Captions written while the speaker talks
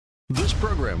This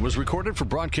program was recorded for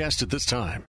broadcast at this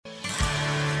time.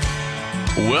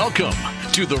 Welcome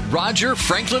to the Roger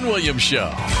Franklin Williams Show.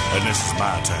 And this is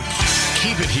my turn.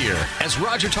 Keep it here as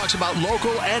Roger talks about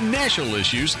local and national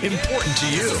issues important to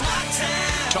you.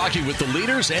 Talking with the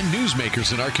leaders and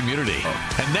newsmakers in our community.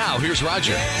 And now, here's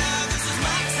Roger.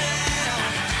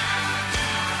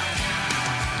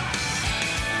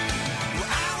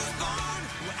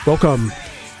 Welcome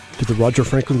to the Roger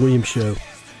Franklin Williams Show,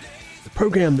 the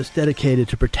program that's dedicated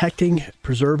to protecting,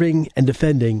 preserving, and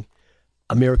defending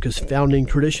America's founding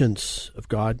traditions of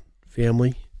God,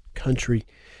 family, country.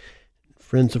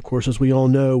 Friends, of course, as we all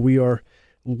know, we are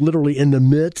literally in the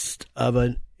midst of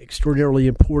an extraordinarily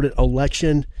important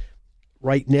election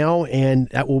right now, and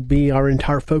that will be our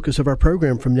entire focus of our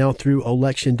program from now through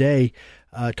Election Day,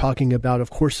 talking about,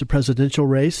 of course, the presidential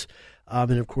race.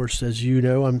 And, of course, as you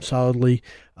know, I'm solidly,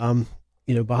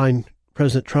 behind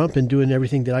President Trump and doing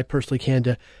everything that I personally can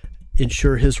to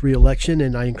ensure his reelection,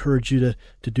 and I encourage you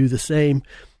to do the same.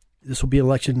 This will be an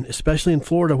election, especially in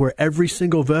Florida, where every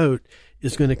single vote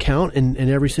is going to count, and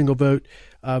every single vote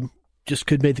just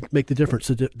could make the difference.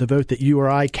 The vote that you or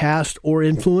I cast or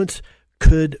influence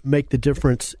could make the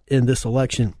difference in this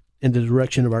election, in the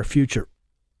direction of our future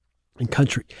and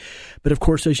country. But, of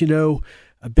course, as you know,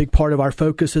 a big part of our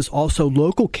focus is also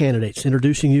local candidates,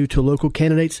 introducing you to local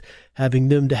candidates, having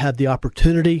them to have the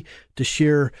opportunity to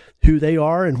share who they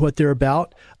are and what they're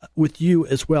about with you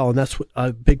as well. And that's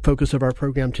a big focus of our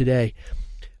program today.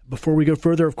 Before we go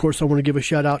further, of course, I want to give a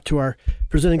shout out to our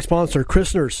presenting sponsor,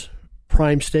 Christner's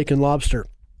Prime Steak and Lobster.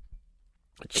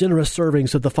 Generous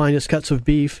servings of the finest cuts of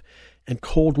beef and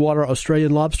cold water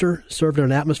Australian lobster served in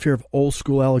an atmosphere of old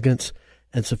school elegance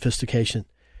and sophistication.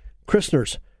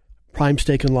 Christner's Prime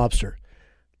Steak and Lobster,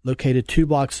 located 2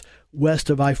 blocks west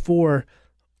of I-4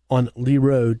 on Lee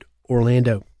Road,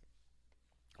 Orlando.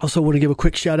 Also want to give a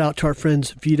quick shout out to our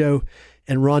friends Vito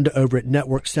and Rhonda over at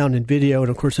Network Sound and Video. And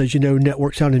of course, as you know,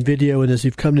 Network Sound and Video, and as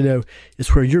you've come to know,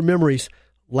 is where your memories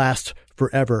last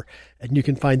forever. And you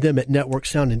can find them at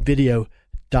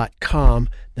networksoundandvideo.com.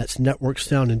 That's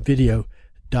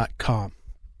networksoundandvideo.com.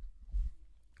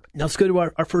 Now let's go to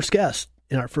our first guest.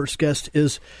 And our first guest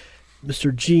is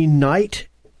Mr. Gene Knight.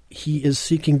 He is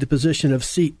seeking the position of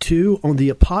Seat 2 on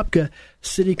the Apopka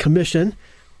City Commission.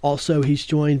 Also, he's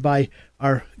joined by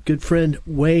our good friend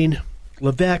Wayne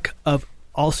Levesque of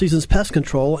All Seasons Pest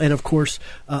Control, and of course,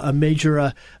 a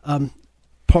major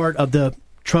part of the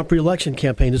Trump reelection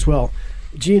campaign as well.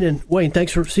 Gene and Wayne,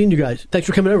 thanks for seeing you guys. Thanks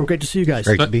for coming over. Great to see you guys.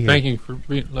 Great to be here. Thank you for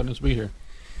letting us be here.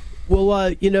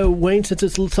 Well, Wayne, since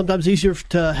it's sometimes easier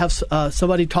to have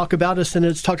somebody talk about us than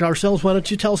it's talk to ourselves, why don't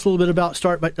you tell us a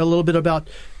little bit about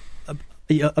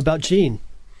Gene?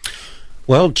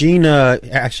 Well, Gene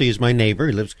actually is my neighbor.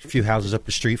 He lives a few houses up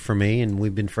the street from me, and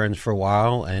we've been friends for a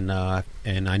while. And I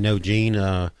know Gene.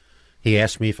 He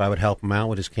asked me if I would help him out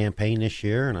with his campaign this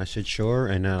year, and I said sure.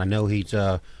 And I know he's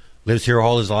lives here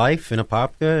all his life in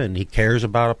Apopka, and he cares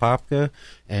about Apopka,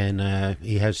 and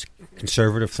he has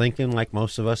conservative thinking like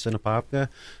most of us in Apopka.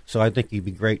 So I think he'd be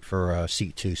great for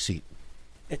Seat 2 seat.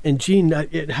 And Gene, can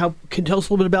you tell us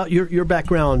a little bit about your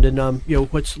background and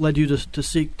what's led you to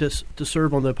seek to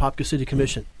serve on the Apopka City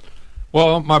Commission?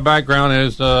 Well, my background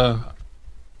is I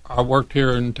worked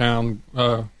here in town,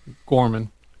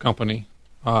 Gorman Company.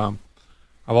 I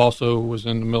also was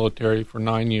in the military for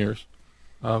 9 years.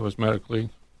 I was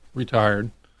medically retired.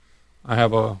 I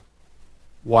have a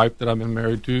wife that I've been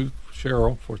married to,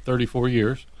 Cheryl, for 34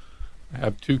 years. I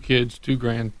have 2 kids, 2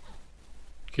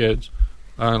 grandkids.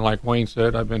 And like Wayne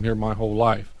said, I've been here my whole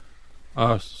life.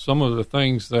 Some of the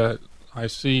things that I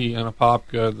see in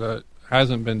Apopka that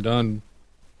hasn't been done,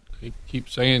 they keep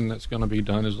saying that's going to be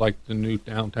done, is like the new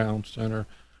downtown center.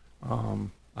 I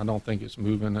don't think it's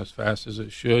moving as fast as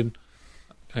it should.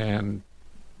 And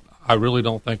I really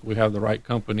don't think we have the right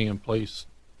company in place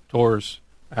towards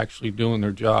actually doing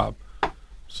their job.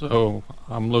 So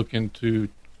I'm looking to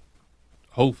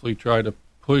hopefully try to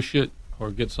push it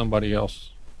or get somebody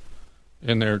else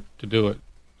in there to do it.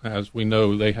 As we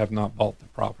know, they have not bought the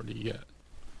property yet.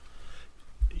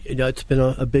 It's been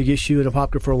a big issue in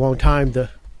Apopka for a long time, the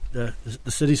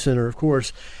city center, of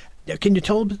course. Can you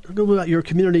tell a little bit about your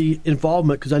community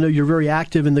involvement? Because I know you're very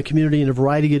active in the community in a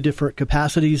variety of different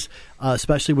capacities,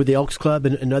 especially with the Elks Club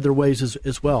and other ways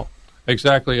as well.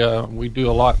 Exactly. We do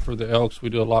a lot for the Elks. We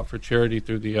do a lot for charity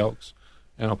through the Elks.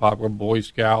 And Apopka Boy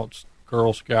Scouts,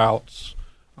 Girl Scouts,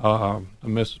 the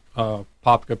Miss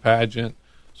Apopka pageant.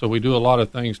 So we do a lot of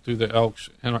things through the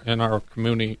Elks in our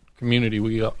community.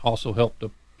 We also help the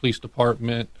police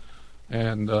department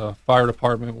and fire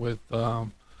department with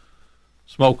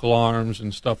smoke alarms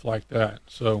and stuff like that.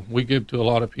 So we give to a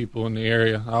lot of people in the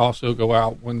area. I also go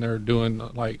out when they're doing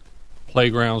like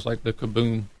playgrounds, like the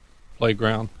Kaboom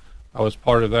playground. I was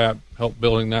part of that, helped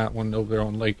building that one over there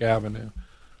on Lake Avenue.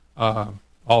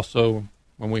 Also,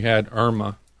 when we had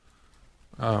Irma,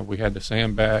 we had the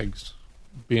sandbags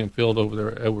being filled over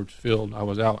there at Edwards Field. I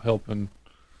was out helping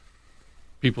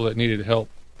people that needed help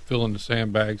filling the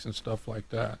sandbags and stuff like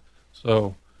that.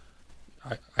 So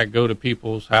I go to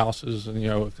people's houses, and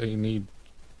if they need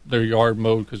their yard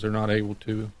mowed because they're not able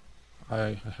to,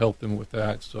 I help them with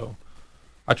that. So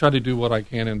I try to do what I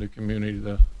can in the community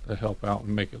to help out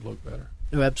and make it look better.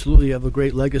 No, absolutely. You have a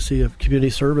great legacy of community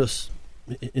service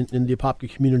in the Apopka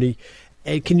community.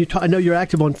 Hey, can you talk? I know you're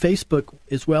active on Facebook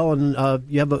as well, and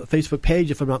you have a Facebook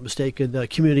page, if I'm not mistaken, a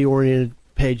community-oriented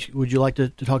page. Would you like to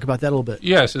talk about that a little bit?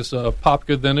 Yes, it's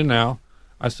Apopka Then and Now.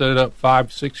 I set it up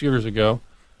 5-6 years ago.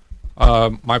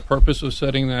 My purpose of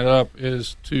setting that up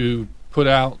is to put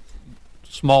out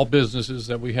small businesses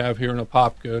that we have here in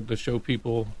Apopka to show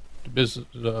people the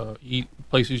business, eat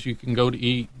places you can go to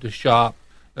eat, to shop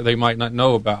that they might not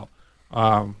know about.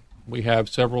 We have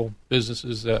several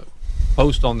businesses that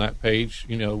post on that page,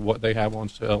 what they have on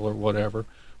sale or whatever.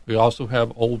 We also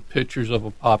have old pictures of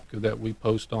Apopka that we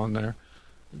post on there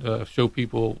to show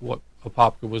people what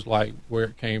Apopka was like, where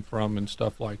it came from, and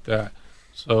stuff like that.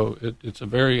 So it's a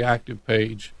very active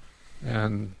page,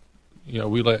 and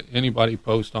we let anybody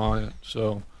post on it.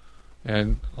 So,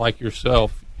 and like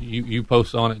yourself, you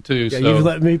post on it too. Yeah, so, you've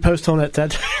let me post on it.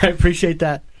 I appreciate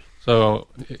that. So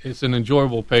it's an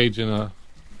enjoyable page, and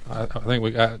I think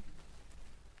we got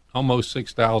almost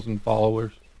 6,000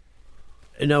 followers.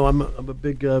 I'm a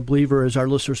big believer, as our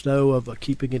listeners know, of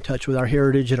keeping in touch with our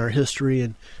heritage and our history,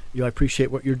 and I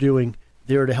appreciate what you're doing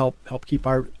there to help keep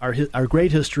our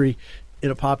great history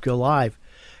in Apopka alive.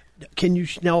 Can you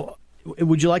now?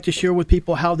 Would you like to share with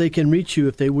people how they can reach you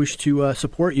if they wish to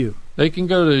support you? They can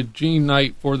go to Gene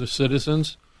Knight for the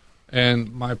Citizens,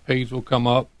 and my page will come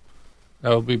up. That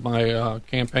will be my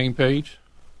campaign page.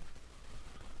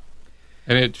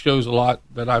 And it shows a lot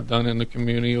that I've done in the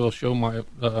community. It'll show my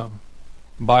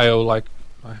bio, like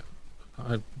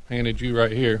I handed you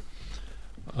right here.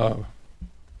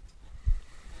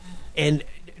 And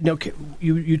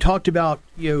you talked about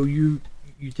you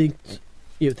think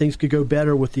things could go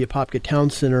better with the Apopka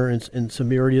Town Center in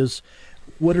some areas.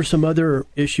 What are some other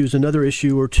issues? Another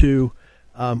issue or two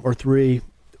or three,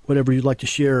 whatever you'd like to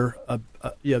share,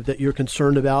 that you're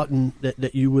concerned about and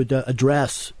that you would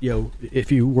address,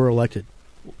 if you were elected.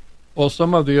 Well,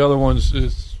 some of the other ones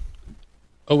is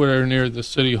over there near the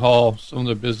city hall. Some of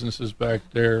the businesses back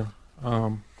there.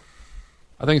 I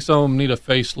think some of them need a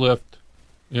facelift.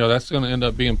 That's going to end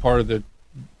up being part of the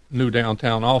new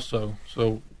downtown also.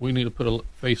 So we need to put a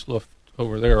facelift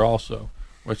over there also,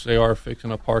 which they are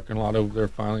fixing a parking lot over there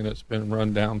finally that's been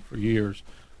run down for years.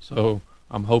 So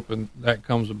I'm hoping that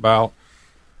comes about.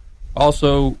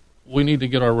 Also, we need to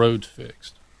get our roads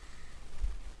fixed.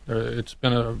 It's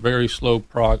been a very slow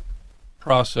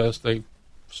process. They're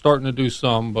starting to do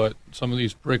some, but some of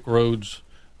these brick roads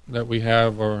that we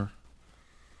have are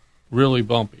really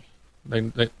bumpy.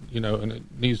 And it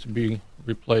needs to be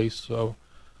replaced. So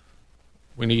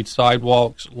we need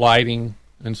sidewalks, lighting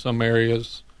in some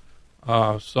areas.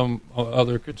 Some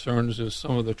other concerns is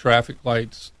some of the traffic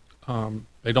lights.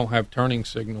 They don't have turning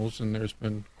signals, and there's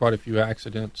been quite a few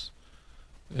accidents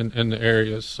in the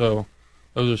areas. So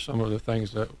those are some of the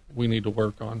things that we need to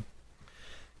work on.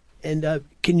 And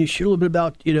can you share a little bit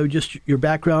about just your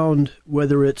background,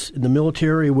 whether it's in the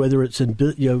military, whether it's in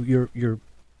your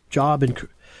job and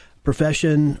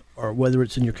profession, or whether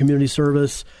it's in your community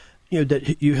service,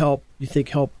 that you think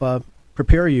help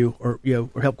prepare you, or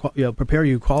help prepare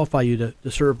you, qualify you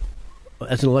to serve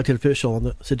as an elected official on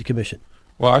the city commission?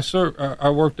 Well, I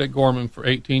worked at Gorman for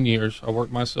 18 years. I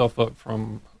worked myself up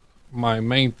from my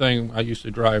main thing. I used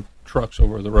to drive trucks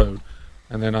over the road,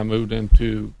 and then I moved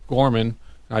into Gorman.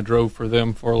 I drove for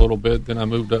them for a little bit. Then I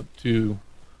moved up to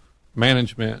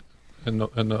management in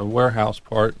the warehouse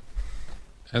part,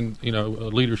 and a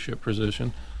leadership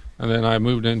position. And then I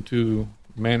moved into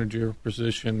manager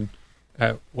position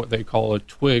at what they call a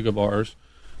twig of ours,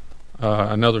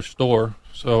 another store.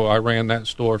 So I ran that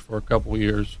store for a couple of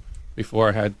years before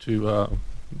I had to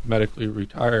medically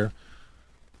retire.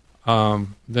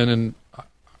 Then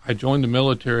I joined the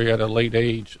military at a late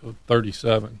age of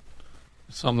 37.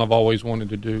 It's something I've always wanted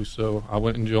to do, so I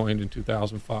went and joined in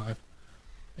 2005.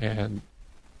 And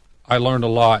I learned a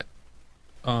lot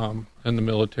in the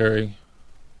military.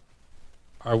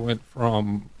 I went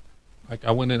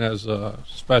in as a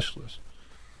specialist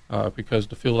because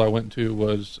the field I went to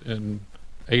was in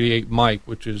 88 Mike,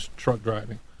 which is truck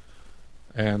driving.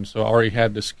 And so I already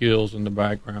had the skills and the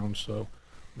background, so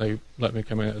they let me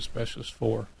come in as Specialist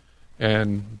 4.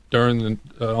 And during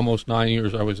the almost 9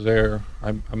 years I was there,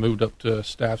 I moved up to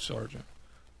Staff Sergeant.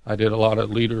 I did a lot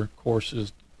of leader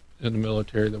courses in the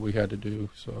military that we had to do,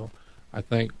 so I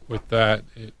think with that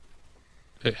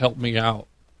it helped me out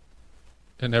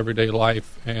in everyday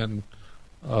life and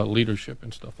leadership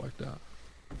and stuff like that.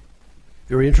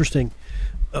 Very interesting.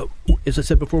 As I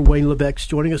said before, Wayne Lebeck's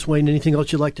joining us. Wayne, anything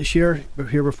else you'd like to share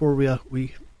here before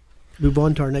we move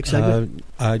on to our next segment?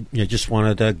 I just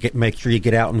wanted to make sure you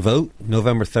get out and vote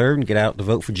November 3rd and get out to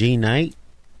vote for Gene Knight,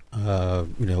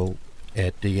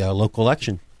 at the local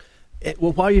election.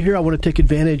 Well, while you're here, I want to take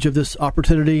advantage of this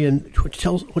opportunity and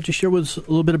would you share with us a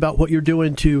little bit about what you're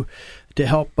doing to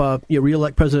help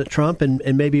reelect President Trump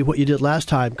and maybe what you did last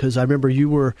time? Because I remember you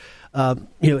were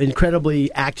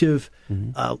incredibly active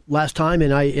last time,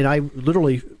 and I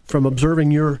literally, from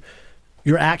observing your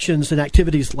actions and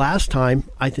activities last time,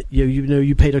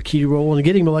 you played a key role in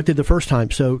getting him elected the first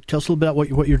time. So tell us a little bit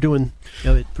about what you're doing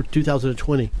for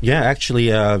 2020. Yeah, actually,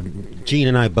 Gene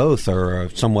and I both are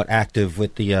somewhat active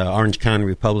with the Orange County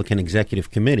Republican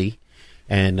Executive Committee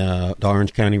and the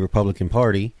Orange County Republican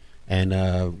Party,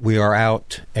 and we are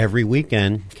out every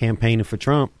weekend campaigning for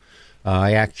Trump.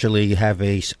 I actually have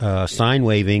a sign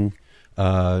waving,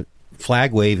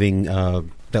 flag waving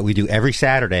that we do every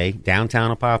Saturday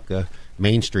downtown Apopka,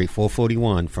 Main Street,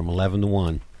 441, from 11 to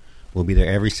 1. We'll be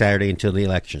there every Saturday until the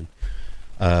election.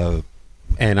 And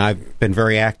I've been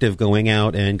very active going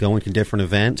out and going to different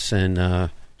events and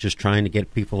just trying to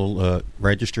get people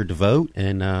registered to vote.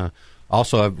 And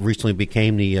also, I recently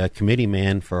became the committee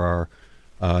man for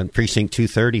our Precinct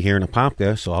 230 here in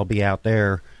Apopka, so I'll be out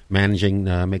there managing,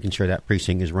 making sure that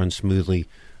precinct is run smoothly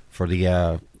for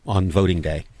the on voting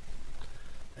day.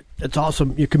 That's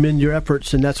awesome. You commend your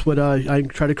efforts, and that's what I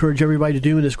try to encourage everybody to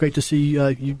do, and it's great to see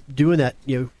you doing that,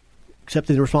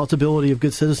 accepting the responsibility of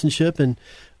good citizenship and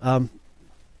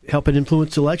helping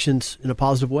influence elections in a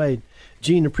positive way.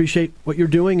 Gene, appreciate what you're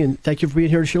doing, and thank you for being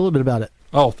here to share a little bit about it.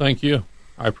 Oh, thank you.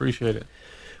 I appreciate it.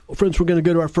 Well, friends, we're going to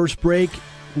go to our first break.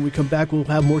 When we come back, we'll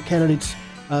have more candidates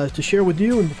to share with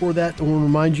you. And before that, I want to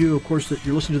remind you, of course, that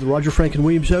you're listening to the Roger Franklin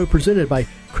Williams Show, presented by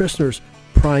Christner's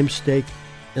Prime Steak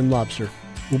and Lobster.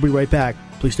 We'll be right back.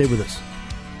 Please stay with us.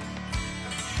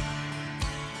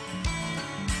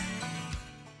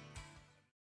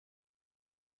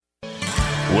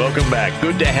 Welcome back.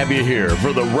 Good to have you here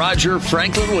for the Roger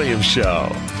Franklin Williams Show.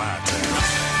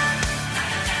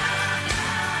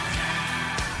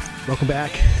 Welcome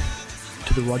back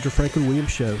to the Roger Franklin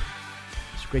Williams Show.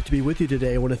 It's great to be with you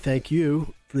today. I want to thank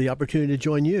you for the opportunity to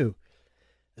join you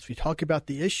as we talk about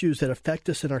the issues that affect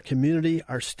us in our community,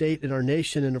 our state, and our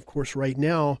nation. And, of course, right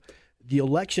now, the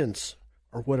elections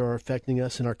are what are affecting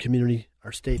us in our community,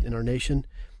 our state, and our nation,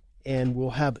 and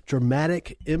will have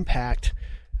dramatic impact,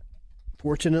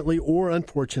 fortunately or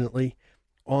unfortunately,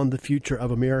 on the future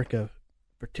of America,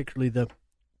 particularly the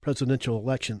presidential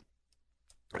election.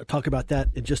 I'll talk about that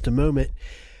in just a moment.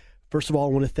 First of all,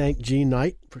 I want to thank Gene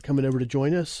Knight for coming over to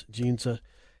join us. Gene's a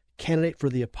candidate for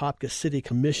the Apopka City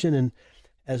Commission, and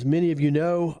as many of you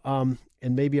know,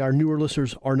 and maybe our newer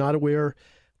listeners are not aware,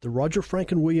 the Roger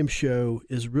Franklin Williams Show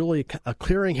is really a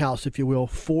clearinghouse, if you will,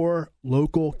 for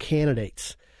local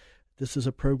candidates. This is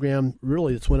a program,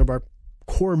 really, it's one of our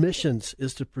core missions,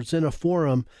 is to present a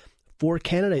forum for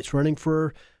candidates running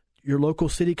for your local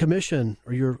city commission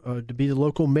or to be the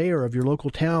local mayor of your local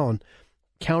town,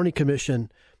 county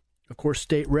commission, of course,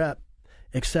 state rep,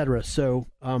 etc. So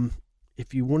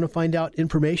if you want to find out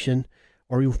information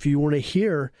or if you want to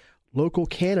hear local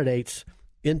candidates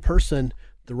in person,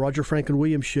 the Roger Franklin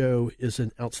Williams Show is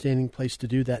an outstanding place to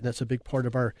do that. And that's a big part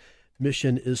of our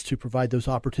mission, is to provide those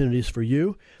opportunities for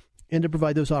you and to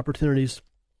provide those opportunities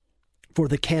for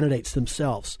the candidates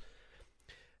themselves.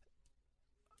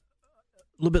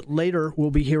 A little bit later,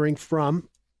 we'll be hearing from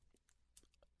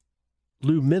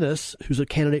Lou Minnis, who's a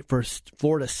candidate for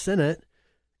Florida Senate,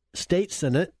 State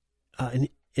Senate,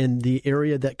 in the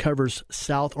area that covers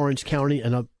South Orange County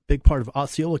and a big part of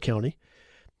Osceola County.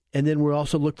 And then we'll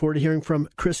also look forward to hearing from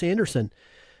Chris Anderson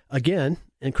again.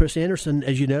 And Chris Anderson,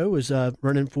 as you know, is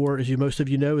running for, as you most of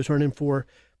you know, is running for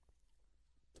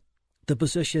the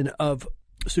position of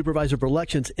Supervisor of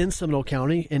Elections in Seminole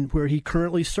County, and where he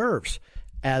currently serves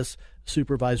as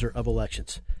Supervisor of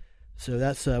Elections. So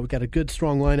that's we've got a good,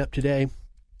 strong lineup today,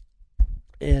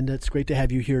 and it's great to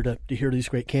have you here to hear these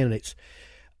great candidates.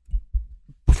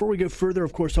 Before we go further,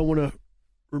 of course, I want to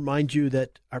remind you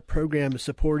that our program is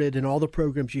supported, and all the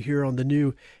programs you hear on the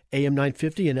new AM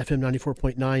 950 and FM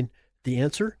 94.9, The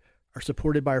Answer, are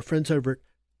supported by our friends over at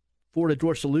Florida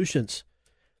Door Solutions.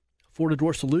 Florida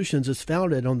Door Solutions is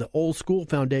founded on the old school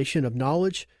foundation of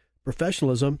knowledge,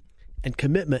 professionalism, and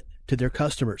commitment to their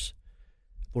customers.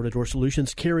 Florida Door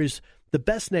Solutions carries the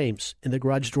best names in the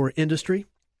garage door industry,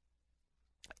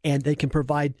 and they can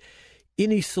provide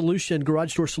any solution,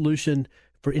 garage door solution,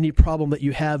 for any problem that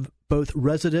you have, both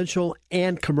residential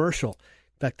and commercial.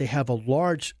 In fact, they have a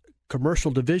large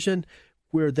commercial division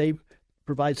where they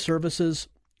provide services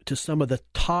to some of the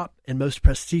top and most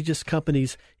prestigious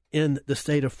companies in the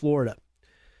state of Florida.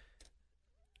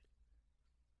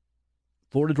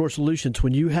 Florida Door Solutions.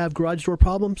 When you have garage door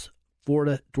problems,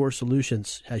 Florida Door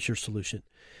Solutions has your solution.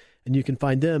 And you can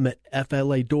find them at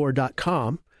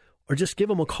fladoor.com or just give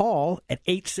them a call at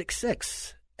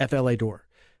 866-FLA-DOOR.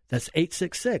 That's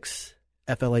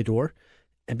 866-FLA-DOOR.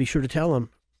 And be sure to tell them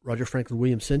Roger Franklin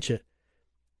Williams sent you.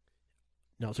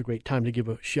 Now's a great time to give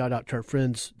a shout out to our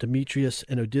friends Demetrius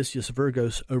and Odysseus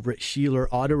Virgos over at Sheeler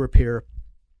Auto Repair.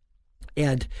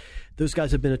 And those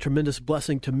guys have been a tremendous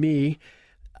blessing to me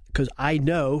because I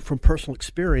know from personal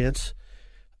experience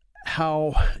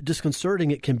how disconcerting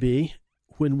it can be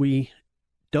when we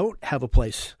don't have a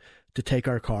place to take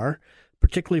our car,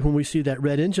 particularly when we see that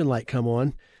red engine light come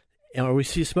on or we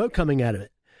see smoke coming out of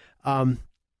it.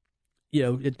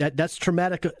 That's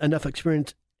traumatic enough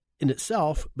experience in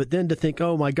itself, but then to think,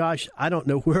 oh my gosh, I don't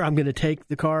know where I'm going to take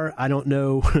the car. I don't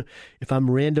know if I'm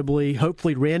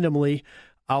hopefully randomly,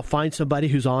 I'll find somebody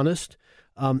who's honest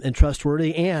and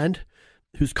trustworthy and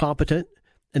who's competent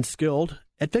and skilled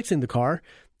at fixing the car,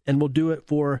 and will do it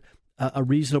for a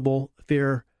reasonable,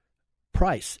 fair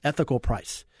price, ethical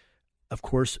price. Of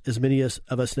course, as many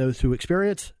of us know through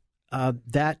experience,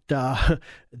 the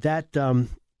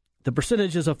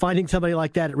percentages of finding somebody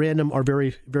like that at random are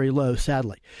very, very low,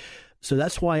 sadly. So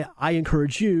that's why I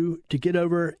encourage you to get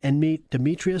over and meet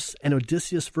Demetrius and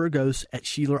Odysseus Virgos at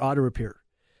Sheeler Auto Repair.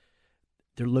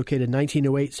 They're located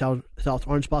 1908 South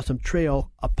Orange Blossom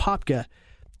Trail, Apopka.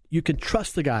 You can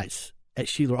trust the guys at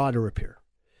Sheeler Auto Repair.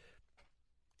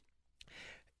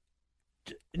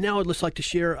 Now I'd just like to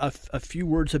share a few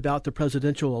words about the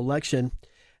presidential election.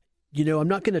 I'm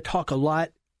not going to talk a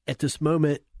lot at this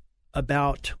moment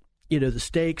about the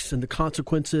stakes and the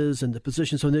consequences and the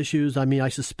positions on issues. I mean, I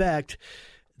suspect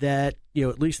that,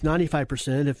 at least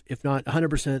 95%, if not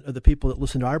 100% of the people that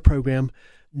listen to our program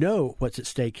know what's at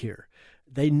stake here.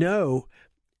 They know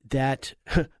that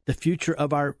the future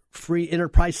of our free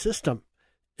enterprise system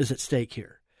is at stake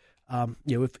here.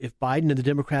 If Biden and the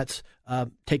Democrats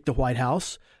take the White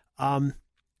House,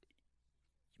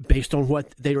 based on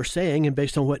what they are saying and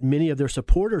based on what many of their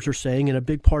supporters are saying, and a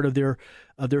big part of their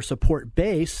support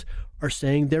base are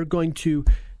saying, they're going to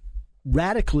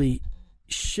radically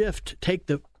take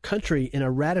the country in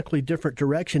a radically different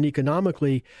direction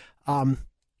economically,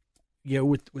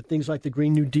 with things like the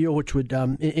Green New Deal, which would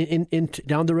down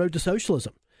the road to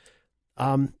socialism,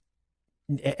 as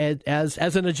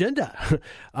an agenda.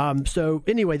 So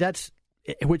anyway, that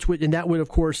would, of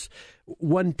course,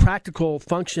 one practical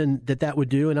function that would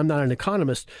do, and I'm not an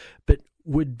economist, but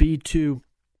would be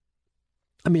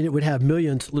it would have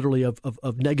millions literally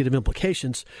of negative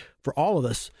implications for all of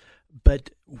us. But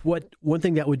one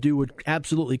thing that would do would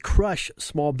absolutely crush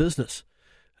small business.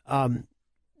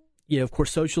 Of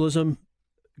course, socialism,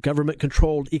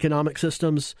 government-controlled economic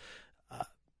systems,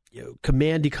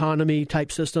 command economy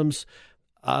type systems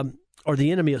are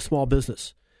the enemy of small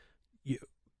business.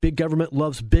 Big government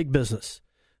loves big business.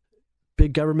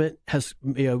 Big government has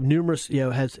numerous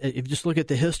if you just look at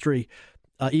the history,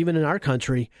 even in our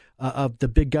country, of the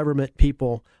big government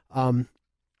people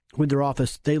with their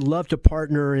office, they love to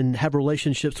partner and have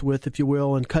relationships with, if you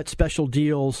will, and cut special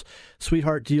deals,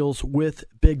 sweetheart deals with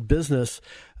big business,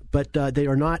 but they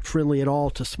are not friendly at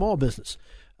all to small business,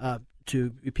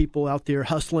 to people out there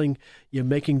hustling,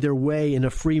 making their way in a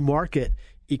free market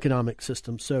economic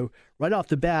system. So right off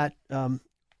the bat,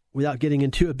 without getting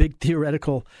into a big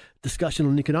theoretical discussion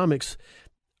on economics,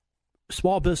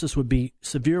 small business would be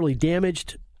severely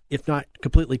damaged, if not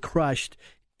completely crushed,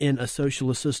 in a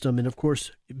socialist system. And of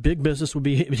course, big business would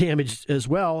be damaged as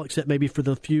well, except maybe for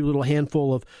the few little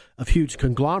handful of huge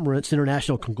conglomerates,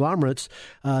 international conglomerates,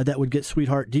 that would get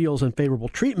sweetheart deals and favorable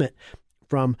treatment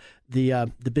from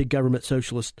the big government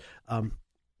socialist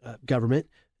government,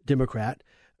 Democrat.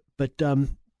 But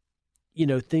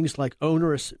things like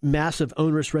massive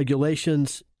onerous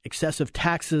regulations, excessive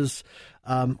taxes,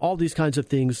 all these kinds of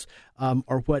things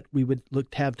are what we would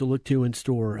have to look to in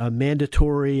store.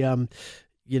 Mandatory,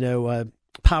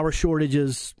 power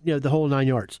shortages, the whole nine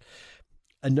yards.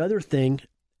 Another thing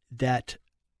that,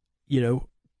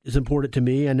 is important to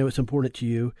me, I know it's important to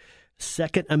you,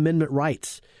 Second Amendment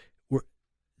rights.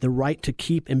 the right to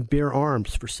keep and bear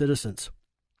arms for citizens.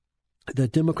 The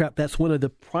Democrat, that's one of the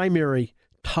primary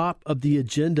top of the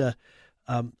agenda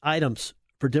items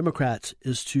for Democrats,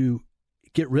 is to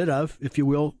get rid of, if you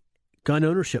will, gun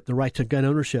ownership, the right to gun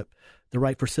ownership, the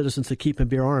right for citizens to keep and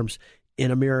bear arms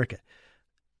in America.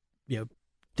 You know,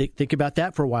 think about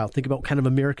that for a while. Think about what kind of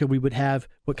America we would have,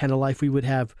 what kind of life we would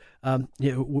have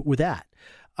with that.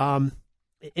 And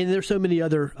there's so many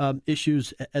other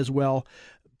issues as well.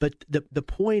 But the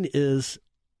point is,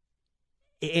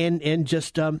 and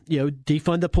just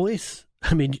defund the police.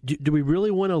 I mean, do we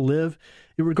really want to live,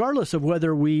 regardless of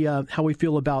whether we how we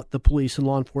feel about the police and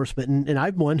law enforcement? And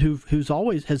I'm one who's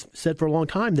always has said for a long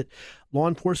time that law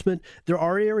enforcement, there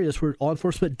are areas where law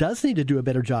enforcement does need to do a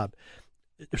better job.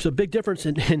 There's a big difference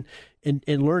in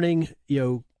learning,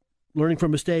 learning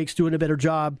from mistakes, doing a better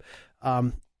job,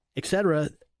 et cetera,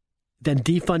 than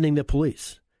defunding the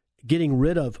police, getting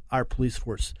rid of our police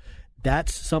force.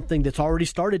 That's something that's already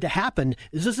started to happen.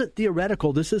 This isn't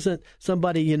theoretical. This isn't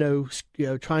somebody,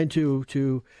 trying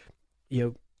to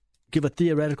give a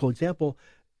theoretical example.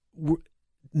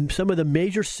 Some of the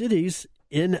major cities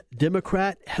in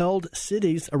Democrat-held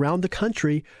cities around the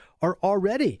country are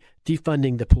already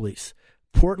defunding the police.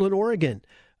 Portland, Oregon,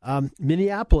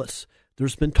 Minneapolis.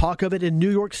 There's been talk of it in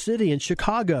New York City and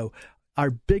Chicago.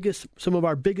 Some of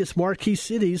our biggest marquee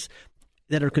cities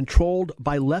that are controlled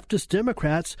by leftist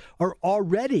Democrats are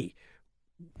already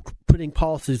putting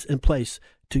policies in place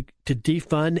to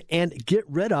defund and get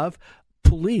rid of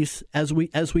police as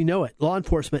we know it, law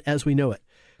enforcement as we know it.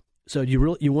 So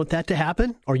you want that to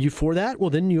happen? Are you for that? Well,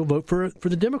 then you'll vote for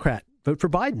the Democrat. Vote for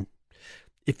Biden.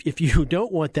 If you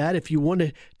don't want that, if you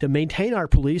want to maintain our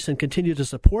police and continue to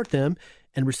support them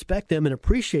and respect them and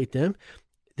appreciate them,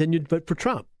 then you'd vote for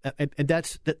Trump. And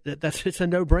that's it's a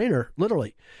no-brainer,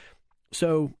 literally.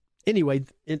 So anyway,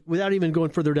 without even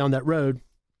going further down that road,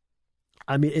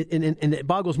 I mean, and it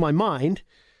boggles my mind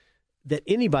that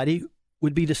anybody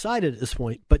would be decided at this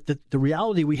point. But the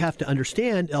reality we have to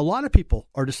understand, a lot of people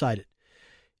are decided.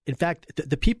 In fact,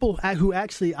 the people who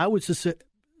actually I would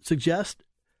suggest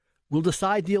will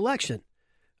decide the election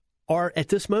are at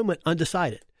this moment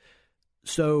undecided.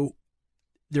 So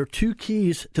there are two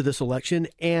keys to this election.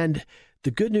 And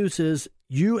the good news is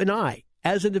you and I,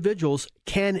 as individuals,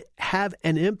 can have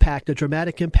an impact, a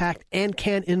dramatic impact, and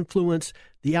can influence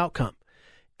the outcome.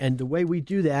 And the way we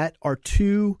do that are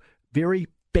two very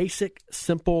basic,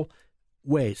 simple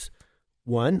ways.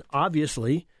 One,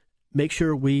 obviously, make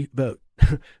sure we vote.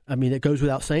 I mean, it goes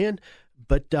without saying,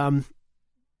 but the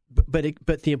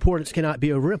importance cannot be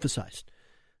overemphasized.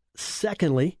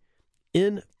 Secondly,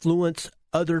 influence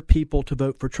other people to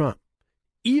vote for Trump,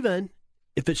 even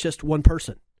if it's just one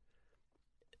person.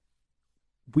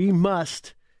 We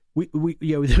must,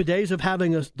 the days of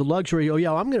having the luxury,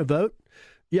 I'm going to vote.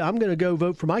 Yeah, I'm going to go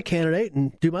vote for my candidate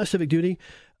and do my civic duty.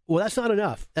 Well, that's not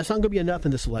enough. That's not going to be enough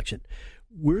in this election.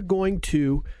 We're going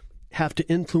to have to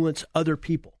influence other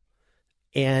people.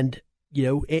 And,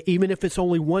 even if it's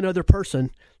only one other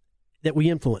person that we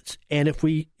influence. And if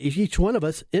each one of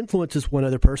us influences one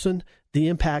other person, the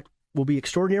impact will be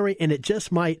extraordinary, and it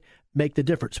just might make the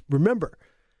difference. Remember,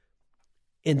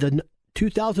 in the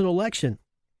 2000 election,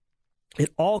 it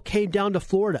all came down to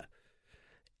Florida.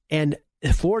 And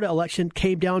the Florida election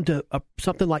came down to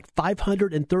something like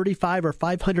 535 or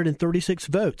 536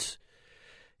 votes.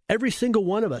 Every single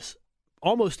one of us,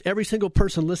 almost every single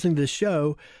person listening to this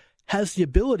show, has the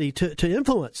ability to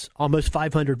influence almost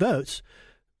 500 votes.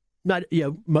 Not,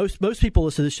 most people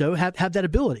listening to the show have that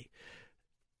ability.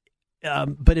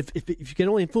 But if you can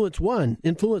only influence one.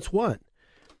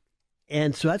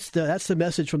 And so that's the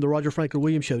message from the Roger Franklin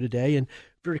Williams Show today. And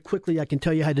very quickly, I can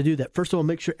tell you how to do that. First of all,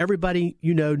 make sure everybody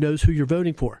knows who you're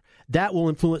voting for. That will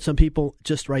influence some people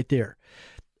just right there.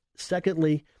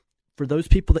 Secondly, for those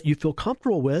people that you feel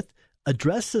comfortable with,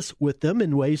 address this with them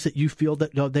in ways that you feel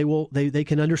that they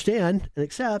can understand and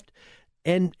accept,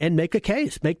 and make a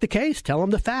case. Make the case. Tell them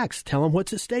the facts. Tell them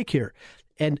what's at stake here,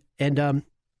 and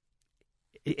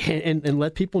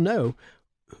let people know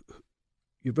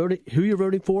who you're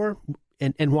voting for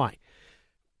and why.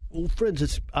 Well, friends,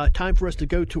 it's time for us to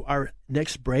go to our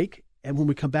next break. And when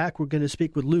we come back, we're going to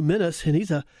speak with Lou Minnis, and he's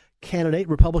a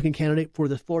Republican candidate for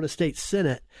the Florida State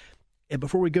Senate. And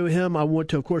before we go to him, I want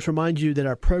to, of course, remind you that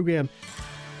our program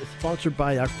is sponsored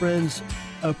by our friends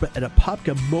up at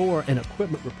Apopka Mower and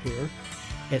Equipment Repair.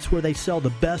 It's where they sell the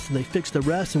best and they fix the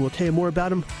rest, and we'll tell you more about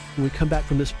them when we come back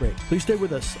from this break. Please stay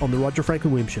with us on the Roger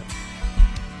Franklin Williams Show.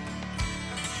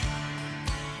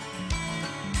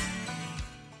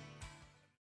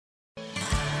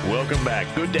 Welcome back.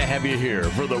 Good to have you here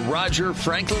for the Roger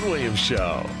Franklin Williams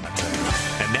Show.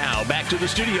 And now, Now back to the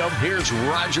studio. Here's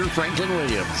Roger Franklin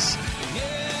Williams.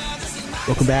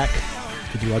 Welcome back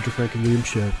to the Roger Franklin Williams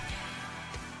Show.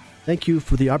 Thank you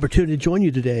for the opportunity to join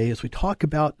you today as we talk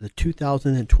about the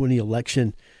 2020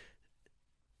 election.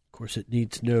 Of course, it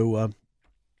needs no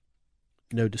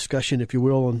discussion, if you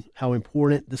will, on how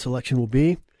important this election will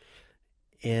be.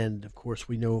 And, of course,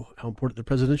 we know how important the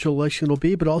presidential election will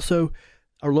be, but also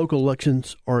our local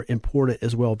elections are important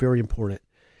as well, very important.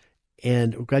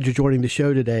 And we're glad you're joining the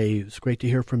show today. It's great to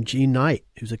hear from Gene Knight,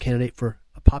 who's a candidate for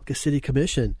Apopka City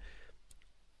Commission.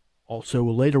 Also,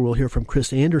 later we'll hear from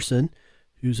Chris Anderson,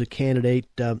 who's a candidate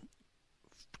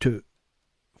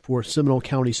for Seminole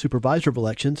County Supervisor of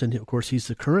Elections. And, of course, he's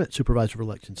the current Supervisor of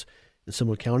Elections in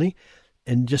Seminole County.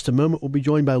 In just a moment, we'll be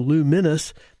joined by Lou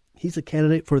Minnis. He's a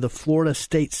candidate for the Florida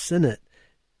State Senate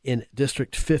in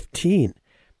District 15.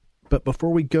 But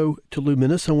before we go to Lou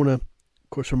Minnis, I want to, of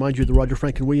course, remind you the Roger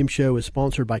Franklin Williams Show is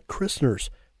sponsored by Christner's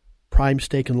Prime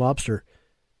Steak and Lobster,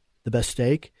 the best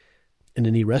steak in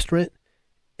any restaurant,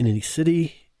 in any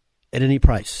city, at any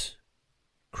price.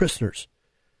 Christner's,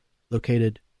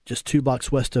 located just 2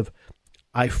 blocks west of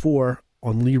I-4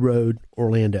 on Lee Road,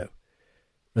 Orlando.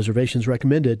 Reservations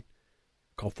recommended.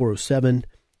 Call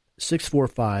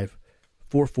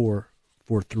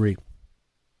 407-645-4443.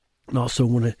 And also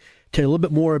want to tell you a little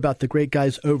bit more about the great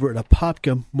guys over at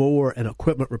Apopka Mower and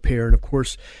Equipment Repair. And, of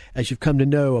course, as you've come to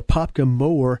know, Apopka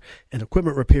Mower and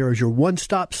Equipment Repair is your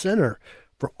one-stop center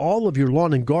for all of your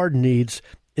lawn and garden needs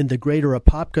in the greater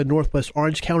Apopka, Northwest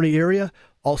Orange County area,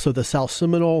 also the South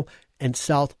Seminole and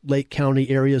South Lake County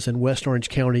areas and West Orange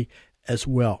County as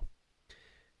well.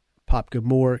 Apopka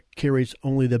Mower carries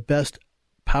only the best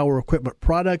power equipment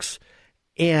products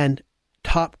and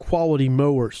top quality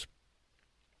mowers.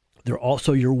 They're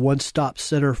also your one-stop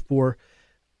center for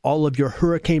all of your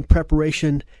hurricane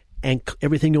preparation and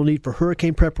everything you'll need for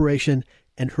hurricane preparation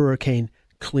and hurricane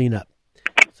cleanup.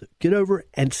 So get over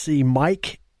and see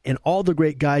Mike and all the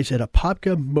great guys at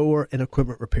Apopka Mower and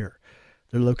Equipment Repair.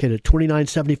 They're located at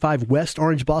 2975 West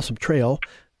Orange Blossom Trail.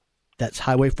 That's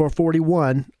Highway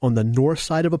 441 on the north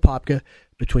side of Apopka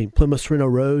between Plymouth Sorrento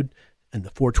Road and the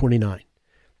 429.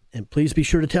 And please be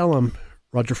sure to tell them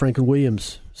Roger Franklin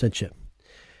Williams sent you.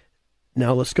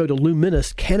 Now let's go to Lou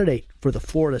Minnis, candidate for the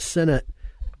Florida Senate,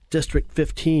 District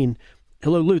 15.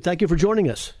 Hello, Lou. Thank you for joining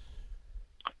us.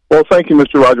 Well, thank you,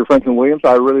 Mr. Roger Franklin Williams.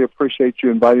 I really appreciate you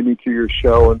inviting me to your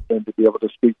show and to be able to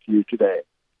speak to you today.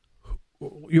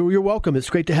 You're welcome. It's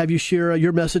great to have you share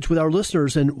your message with our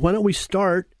listeners. And why don't we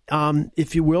start,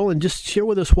 if you will, and just share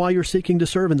with us why you're seeking to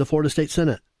serve in the Florida State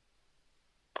Senate.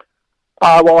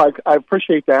 Well, I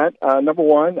appreciate that. Number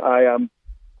one,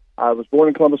 I was born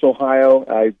in Columbus, Ohio.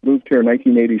 I moved here in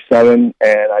 1987,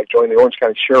 and I joined the Orange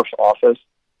County Sheriff's Office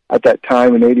at that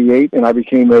time in 88, and I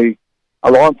became a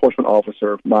law enforcement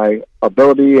officer. My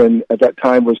ability at that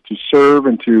time was to serve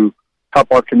and to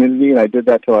help our community, and I did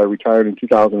that till I retired in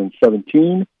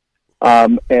 2017.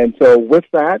 And so with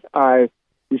that, I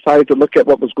decided to look at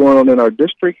what was going on in our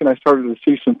district, and I started to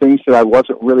see some things that I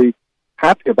wasn't really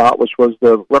happy about, which was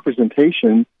the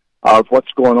representation of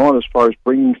what's going on as far as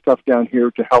bringing stuff down here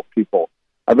to help people.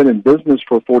 I've been in business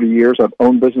for 40 years. I've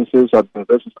owned businesses. I've been a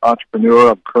business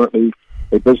entrepreneur. I'm currently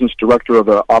a business director of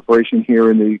an operation here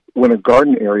in the Winter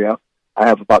Garden area. I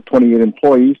have about 28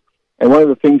 employees. And one of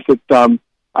the things that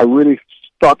I really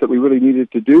thought that we really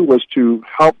needed to do was to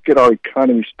help get our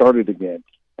economy started again.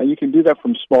 And you can do that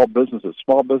from small businesses.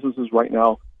 Small businesses right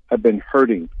now have been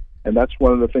hurting. And that's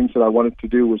one of the things that I wanted to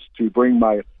do was to bring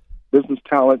my business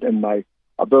talent and my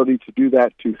ability to do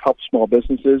that to help small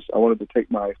businesses. I wanted to take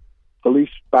my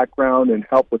police background and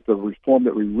help with the reform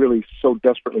that we really so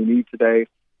desperately need today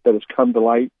that has come to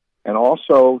light, and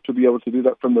also to be able to do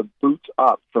that from the boots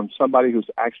up, from somebody who's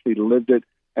actually lived it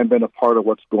and been a part of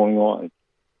what's going on.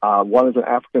 One is an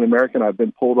African-American. I've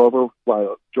been pulled over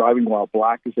while driving while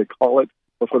black, as they call it,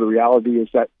 but for the reality is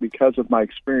that because of my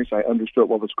experience, I understood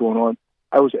what was going on.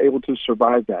 I was able to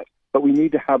survive that. But we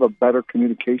need to have a better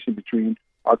communication between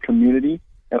our community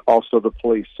and also the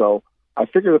police. So I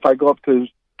figured if I go up to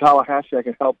Tallahassee, I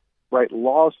can help write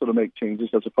laws to make changes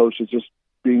as opposed to just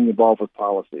being involved with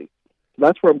policy. So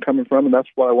that's where I'm coming from, and that's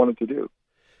what I wanted to do.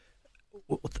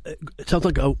 It sounds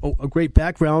like a great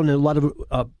background and a lot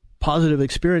of positive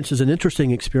experiences and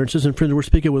interesting experiences. And friends, we're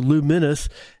speaking with Lou Minnis.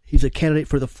 He's a candidate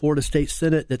for the Florida State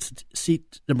Senate. That's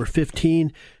seat number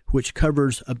 15, which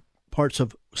covers parts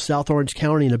of South Orange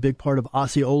County and a big part of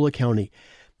Osceola County.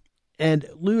 And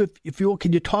Lou, if you will,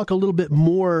 can you talk a little bit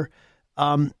more?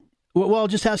 Well, I'll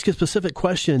just ask you a specific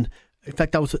question. In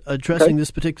fact, I was addressing this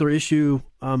particular issue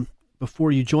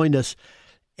before you joined us.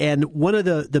 And one of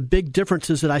the big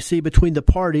differences that I see between the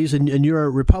parties, and you're a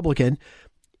Republican,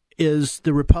 is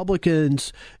the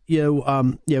Republicans,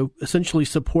 essentially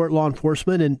support law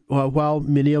enforcement, and while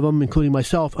many of them, including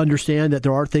myself, understand that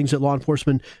there are things that law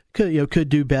enforcement could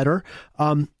do better.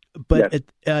 But yes.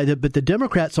 But the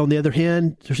Democrats, on the other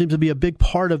hand, there seems to be a big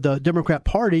part of the Democrat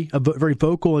Party, a very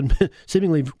vocal and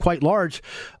seemingly quite large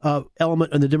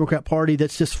element in the Democrat Party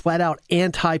that's just flat out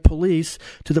anti-police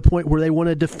to the point where they want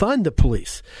to defund the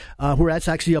police, where that's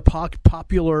actually a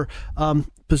popular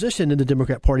position in the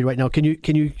Democrat Party right now. Can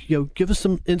you give us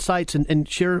some insights and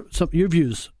share some of your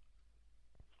views?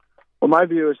 Well, my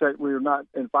view is that we're not,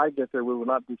 and if I get there, we will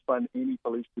not defund any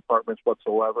police departments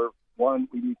whatsoever. One,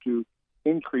 we need to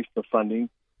increase the funding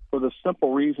for the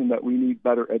simple reason that we need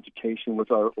better education with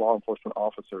our law enforcement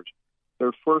officers.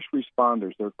 They're first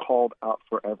responders. They're called out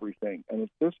for everything. And at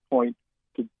this point,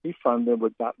 to defund them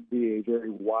would not be a very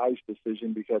wise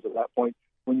decision, because at that point,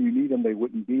 when you need them, they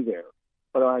wouldn't be there.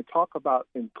 But when I talk about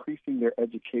increasing their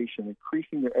education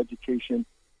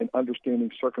and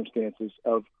understanding circumstances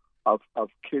of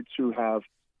kids who have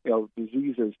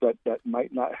diseases that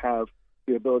might not have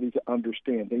the ability to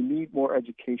understand. They need more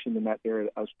education in that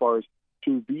area as far as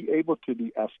to be able to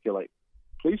de-escalate.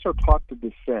 Police are taught to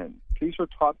defend. Police are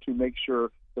taught to make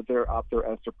sure that they're out there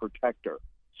as a protector.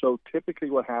 So typically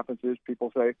what happens is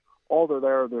people say, oh, they're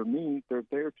there, they're mean, they're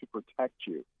there to protect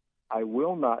you. I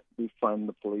will not defund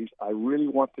the police. I really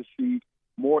want to see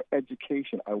more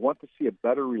education. I want to see a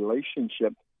better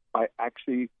relationship by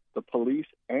actually the police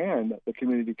and the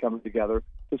community coming together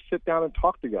to sit down and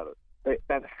talk together.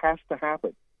 That has to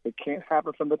happen. It can't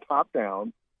happen from the top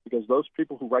down, because those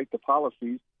people who write the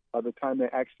policies, by the time they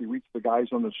actually reach the guys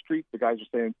on the street, the guys are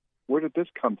saying, where did this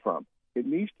come from? It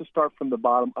needs to start from the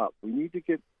bottom up. We need to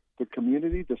get the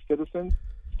community, the citizens,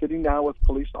 sitting down with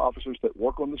police officers that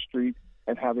work on the street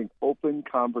and having open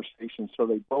conversations so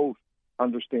they both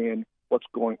understand what's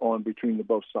going on between the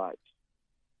both sides.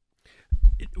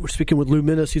 We're speaking with Lou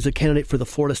Minnis. He's a candidate for the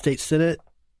Florida State Senate.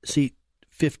 Seat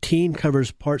 15 covers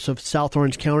parts of South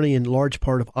Orange County and large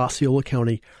part of Osceola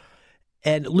County.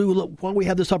 And Lou, while we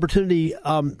have this opportunity,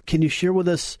 can you share with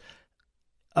us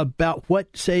about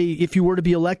what, say, if you were to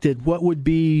be elected, what would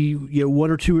be one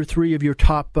or two or three of your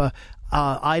top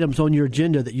items on your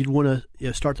agenda that you'd want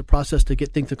to start the process to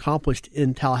get things accomplished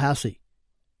in Tallahassee?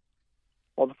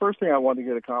 Well, the first thing I want to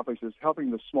get accomplished is helping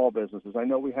the small businesses. I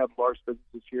know we have large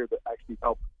businesses here that actually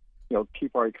help,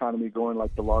 keep our economy going,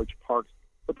 like the large parks.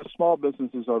 But the small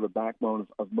businesses are the backbone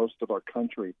of most of our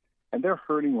country, and they're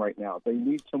hurting right now. They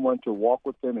need someone to walk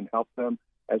with them and help them,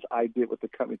 as I did with the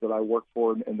company that I work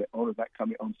for, and the owner of that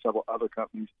company owns several other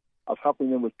companies, of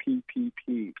helping them with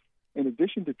PPP. In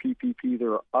addition to PPP,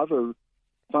 there are other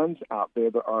funds out there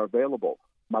that are available.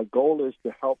 My goal is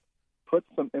to help put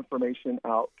some information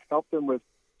out, help them with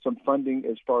some funding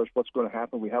as far as what's going to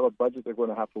happen. We have a budget they're going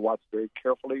to have to watch very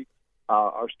carefully.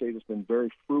 Our state has been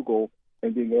very frugal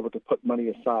and being able to put money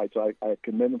aside. So I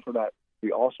commend them for that.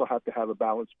 We also have to have a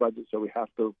balanced budget, so we have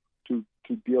to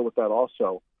deal with that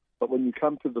also. But when you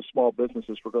come to the small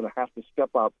businesses, we're going to have to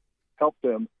step up, help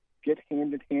them, get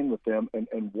hand in hand with them,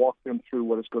 and walk them through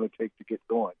what it's going to take to get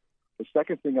going. The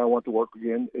second thing I want to work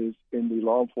again is in the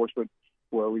law enforcement,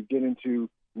 where we get into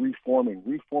reforming.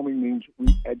 Reforming means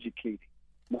re-educating,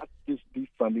 not just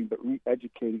defunding, but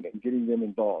re-educating and getting them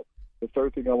involved. The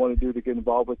third thing I want to do to get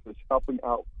involved with is helping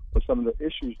out with some of the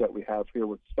issues that we have here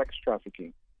with sex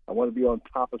trafficking. I want to be on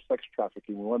top of sex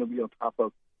trafficking. We want to be on top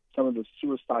of some of the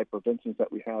suicide preventions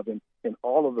that we have in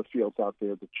all of the fields out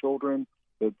there, the children,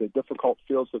 the difficult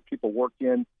fields that people work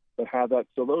in that have that.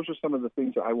 So those are some of the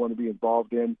things that I want to be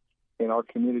involved in our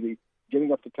community,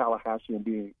 getting up to Tallahassee and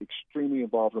being extremely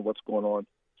involved in what's going on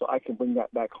so I can bring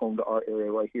that back home to our area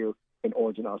right here in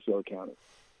Orange and Osceola County.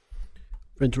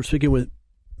 Friends, we're speaking with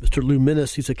Mr. Lou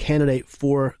Minnis. He's a candidate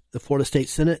for the Florida State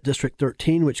Senate, District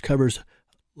 13, which covers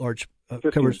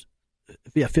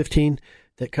 15,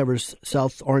 that covers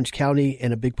South Orange County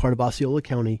and a big part of Osceola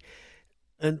County.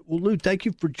 And well, Lou, thank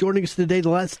you for joining us today. The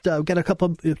last, we've got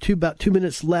about 2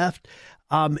 minutes left.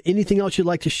 Anything else you'd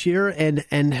like to share?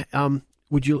 And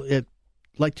would you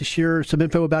like to share some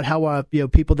info about how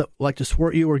people that like to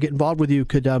support you or get involved with you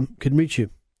could reach you?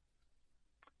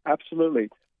 Absolutely.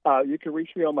 You can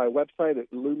reach me on my website at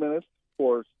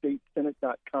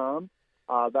luminous4statesenate.com.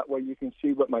 That way you can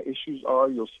see what my issues are.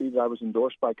 You'll see that I was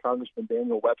endorsed by Congressman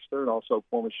Daniel Webster and also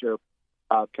former Sheriff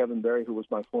Kevin Berry, who was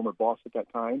my former boss at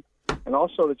that time. And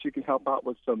also that you can help out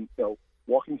with some,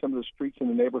 walking some of the streets in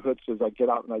the neighborhoods as I get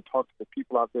out and I talk to the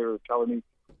people out there who are telling me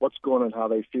what's going on, how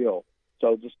they feel.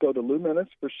 So just go to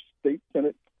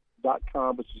luminous4statesenate.com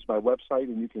louisvillecompassionate.com, which is my website,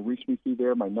 and you can reach me through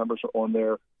there. My numbers are on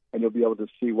there, and you'll be able to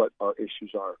see what our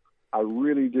issues are. I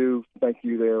really do thank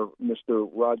you there, Mr.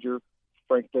 Roger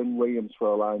Franklin Williams, for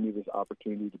allowing me this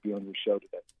opportunity to be on your show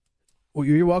today. Well,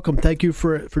 you're welcome. Thank you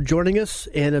for joining us,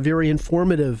 and very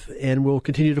informative, and we'll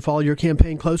continue to follow your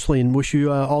campaign closely and wish you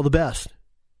all the best.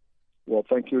 Well,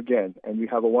 thank you again, and you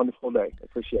have a wonderful day. I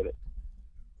appreciate it.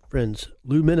 Friends,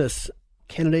 Lou Minnis,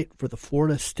 candidate for the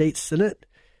Florida State Senate.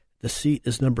 The seat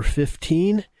is number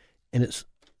 15, and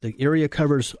the area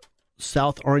covers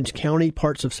South Orange County,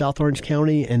 parts of South Orange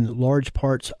County, and large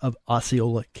parts of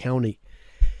Osceola County.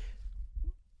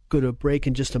 Go to a break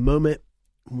in just a moment.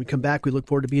 When we come back, we look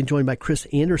forward to being joined by Chris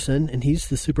Anderson, and he's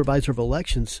the supervisor of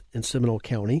elections in Seminole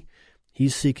County.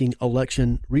 He's seeking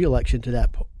re-election to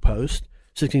that post,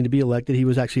 seeking to be elected. He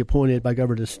was actually appointed by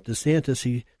Governor DeSantis,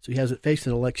 so he hasn't faced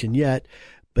an election yet,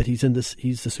 but he's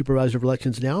the supervisor of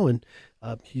elections now, and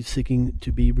he's seeking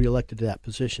to be re-elected to that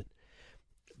position.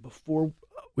 Before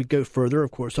we go further,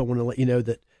 of course, I want to let you know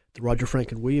that the Roger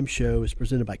Franklin Williams Show is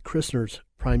presented by Christner's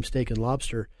Prime Steak and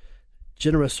Lobster.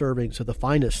 Generous servings of the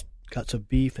finest cuts of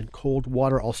beef and cold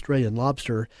water Australian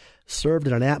lobster, served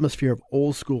in an atmosphere of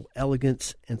old school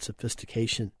elegance and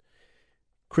sophistication.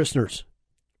 Christner's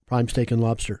Prime Steak and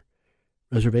Lobster.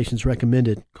 Reservations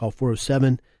recommended. Call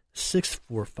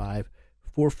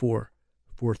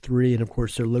 407-645-4443. And of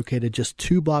course, they're located just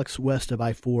 2 blocks west of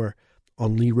I-4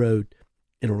 on Lee Road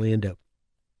in Orlando.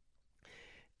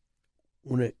 I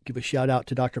want to give a shout out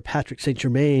to Dr. Patrick St.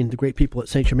 Germain, the great people at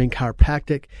St. Germain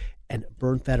Chiropractic, and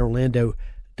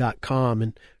BurnFatOrlando.com,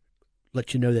 and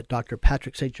let you know that Dr.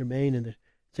 Patrick St. Germain and the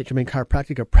St. Germain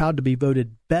Chiropractic are proud to be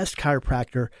voted best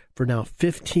chiropractor for now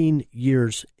 15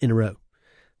 years in a row.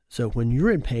 So when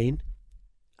you're in pain,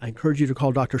 I encourage you to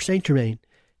call Dr. St. Germain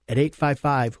at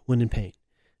 855-WHEN-IN-PAIN.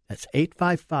 That's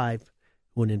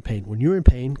 855-WHEN-IN-PAIN. When you're in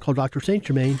pain, call Dr. St.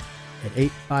 Germain at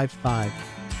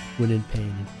 855-WHEN-IN-PAIN.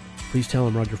 And please tell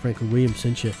him Roger Franklin Williams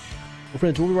sent you. Well,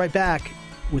 friends, we'll be right back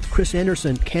with Chris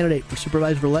Anderson, candidate for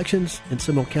supervisor of elections in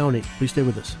Seminole County. Please stay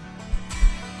with us.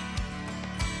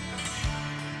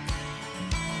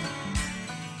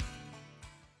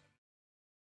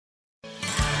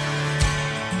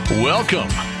 Welcome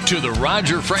to the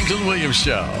Roger Franklin Williams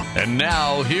Show. And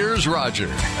now, here's Roger.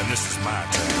 And this is my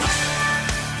turn.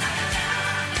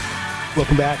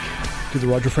 Welcome back to the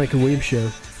Roger Franklin Williams Show.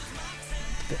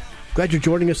 Glad you're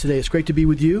joining us today. It's great to be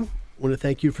with you. I want to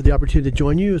thank you for the opportunity to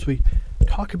join you as we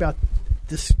talk about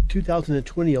this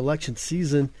 2020 election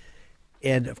season.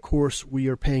 And, of course, we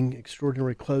are paying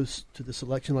extraordinarily close to this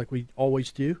election like we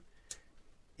always do.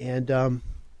 And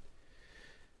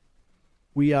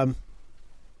we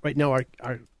right now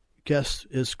our guest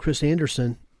is Chris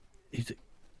Anderson. He's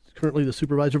currently the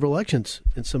supervisor of elections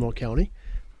in Seminole County.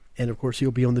 And, of course, he'll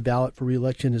be on the ballot for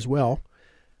re-election as well.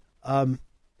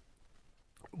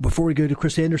 Before we go to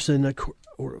Chris Anderson, of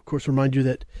course, remind you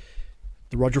that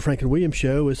the Roger Franklin Williams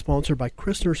Show is sponsored by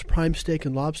Christner's Prime Steak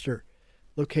and Lobster,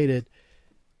 located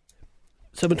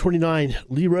 729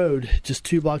 Lee Road, just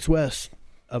 2 blocks west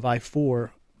of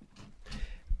I-4.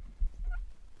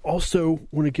 Also,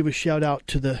 want to give a shout out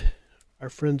to our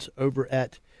friends over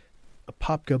at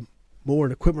Apopka Mower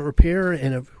and Equipment Repair,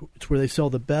 and it's where they sell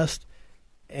the best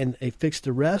and a fix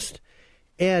the rest,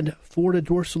 and Florida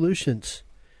Door Solutions.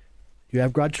 You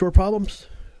have garage door problems?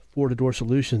 Florida Door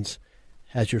Solutions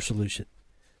has your solution.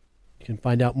 You can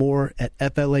find out more at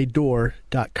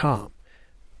FLAdoor.com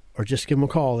or just give them a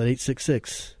call at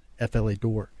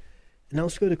 866-FLA-DOOR. And now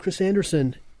let's go to Chris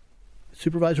Anderson,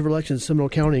 Supervisor of Elections in Seminole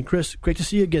County. And Chris, great to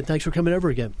see you again. Thanks for coming over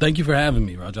again. Thank you for having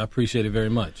me, Roger. I appreciate it very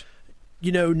much.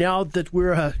 You know, now that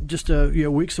we're just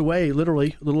weeks away,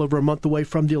 literally a little over a month away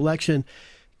from the election,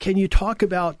 can you talk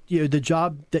about the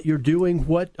job that you're doing?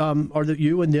 What are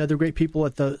you and the other great people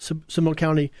at the Seminole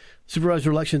County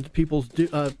Supervisor of Elections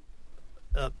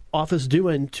office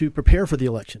doing to prepare for the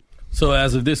election? So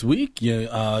as of this week,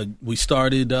 we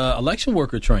started election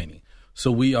worker training.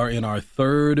 So we are in our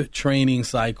third training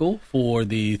cycle for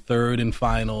the third and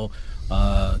final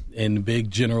and big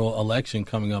general election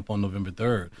coming up on November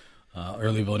 3rd.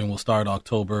 Early voting will start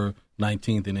October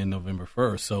 19th and then November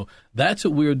 1st. So that's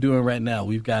what we're doing right now.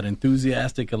 We've got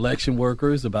enthusiastic election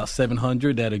workers, about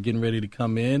 700 that are getting ready to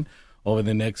come in over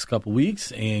the next couple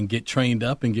weeks and get trained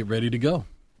up and get ready to go.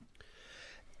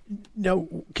 Now,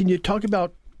 can you talk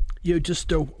about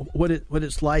just what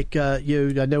it's like? I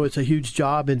know it's a huge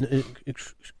job and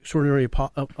extraordinarily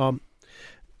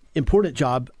important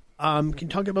job. Can you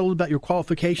talk a little about your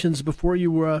qualifications before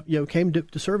you came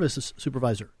to serve as a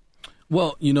supervisor?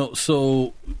 Well,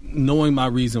 so knowing my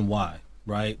reason why,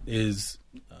 right, is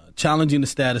challenging the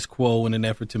status quo in an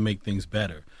effort to make things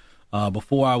better.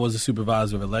 Before I was a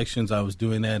supervisor of elections, I was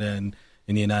doing that in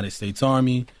the United States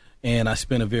Army, and I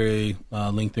spent a very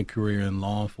lengthy career in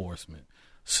law enforcement.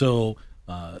 So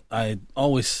I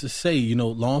always say,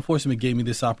 law enforcement gave me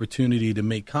this opportunity to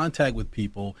make contact with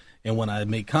people. And when I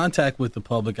make contact with the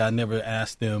public, I never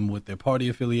asked them what their party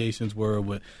affiliations were,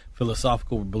 what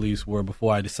philosophical beliefs were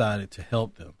before I decided to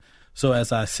help them. So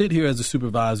as I sit here as a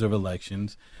supervisor of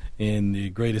elections in the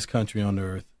greatest country on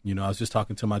earth, I was just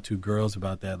talking to my two girls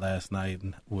about that last night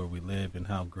and where we live and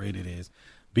how great it is.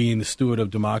 Being the steward of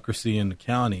democracy in the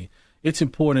county, it's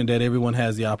important that everyone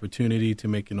has the opportunity to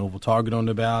make an oval target on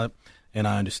the ballot. And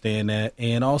I understand that.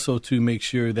 And also to make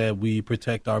sure that we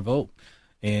protect our vote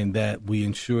and that we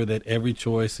ensure that every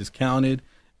choice is counted.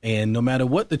 And no matter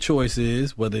what the choice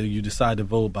is, whether you decide to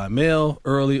vote by mail,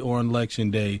 early, or on election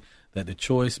day, that the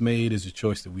choice made is the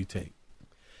choice that we take.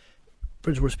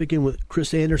 Friends, we're speaking with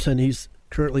Chris Anderson. He's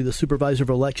currently the supervisor of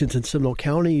elections in Seminole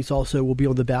County. He's also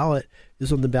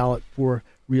is on the ballot for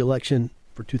re-election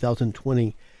for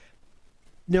 2020.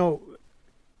 Now,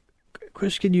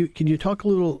 Chris, can you talk a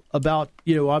little about,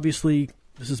 obviously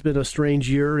this has been a strange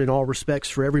year in all respects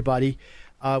for everybody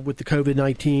with the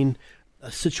COVID-19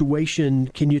 situation.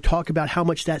 Can you talk about how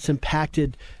much that's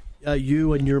impacted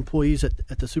you and your employees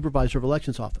at the supervisor of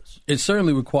elections office? It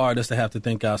certainly required us to have to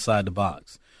think outside the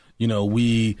box.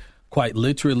 We quite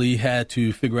literally had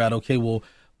to figure out, okay, well,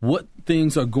 what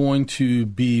things are going to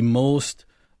be most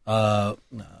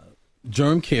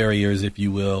germ carriers, if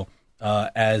you will,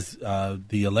 as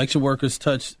the election workers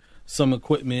touch some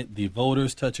equipment, the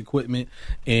voters touch equipment,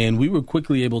 and we were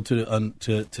quickly able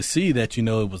to see that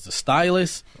it was the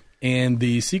stylus and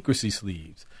the secrecy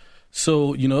sleeves.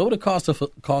 So it would have cost us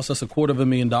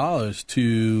 $250,000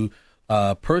 to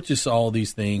purchase all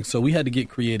these things. So we had to get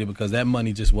creative because that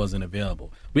money just wasn't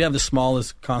available. We have the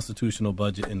smallest constitutional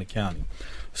budget in the county,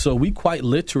 so we quite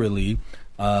literally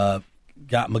got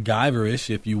MacGyver-ish,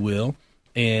 if you will.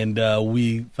 And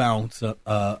we found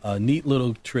a neat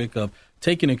little trick of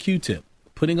taking a Q-tip,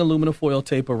 putting aluminum foil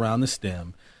tape around the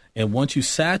stem, and once you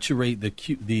saturate the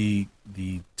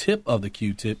tip of the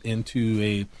Q-tip into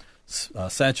a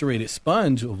saturated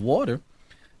sponge of water,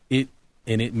 it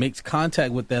makes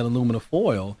contact with that aluminum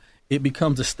foil, it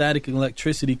becomes a static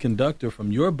electricity conductor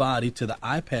from your body to the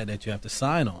iPad that you have to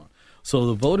sign on. So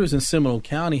the voters in Seminole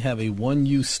County have a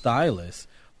one-use stylus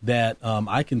that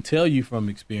I can tell you from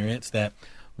experience that,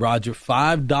 Roger,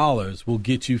 $5 will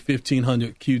get you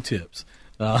 1,500 Q-tips.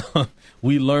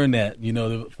 We learned that,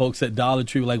 the folks at Dollar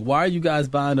Tree were like, why are you guys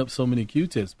buying up so many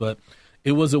Q-tips? But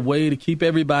it was a way to keep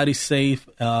everybody safe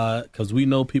because we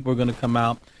know people are going to come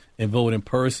out and vote in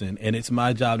person. And it's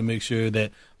my job to make sure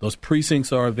that those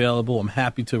precincts are available. I'm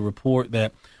happy to report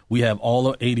that we have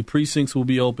all 80 precincts will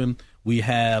be open. We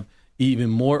have even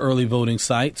more early voting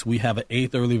sites. We have an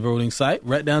 8th early voting site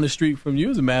right down the street from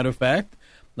you, as a matter of fact,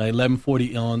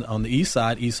 1140 on the east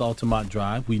side, East Altamont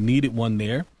Drive. We needed one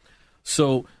there.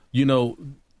 So,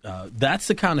 that's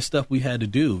the kind of stuff we had to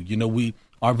do.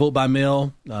 Our vote by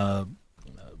mail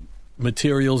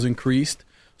materials increased,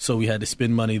 so we had to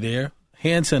spend money there.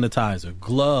 Hand sanitizer,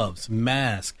 gloves,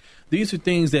 masks. These are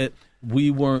things that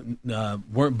we weren't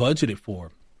budgeted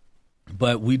for.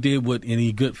 But we did what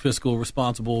any good fiscal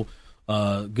responsible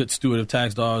good steward of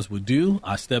tax dollars would do.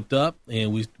 I stepped up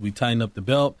and we tightened up the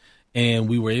belt, and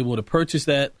we were able to purchase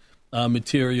that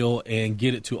material and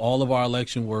get it to all of our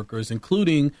election workers,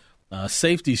 including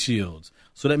safety shields.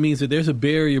 So that means that there's a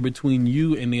barrier between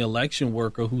you and the election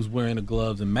worker who's wearing the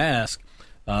gloves and mask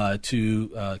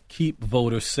to keep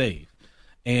voters safe.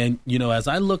 And, as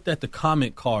I looked at the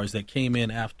comment cards that came in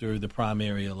after the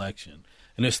primary election,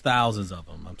 and there's thousands of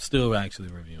them, I'm still actually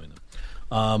reviewing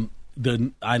them.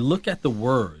 I look at the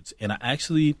words, and I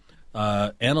actually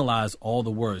analyze all the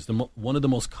words. One of the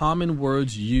most common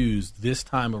words used this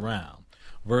time around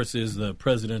versus the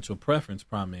presidential preference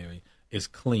primary is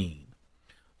clean.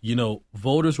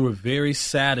 Voters were very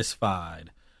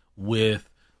satisfied with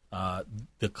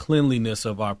the cleanliness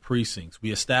of our precincts.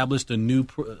 We established a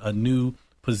new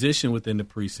position within the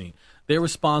precinct. They're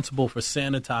responsible for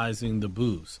sanitizing the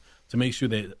booths to make sure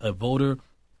that a voter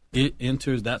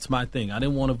enters. That's my thing. I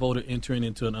didn't want a voter entering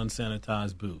into an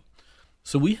unsanitized booth.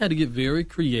 So we had to get very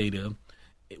creative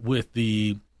with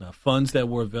the funds that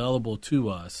were available to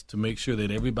us to make sure that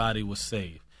everybody was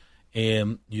safe.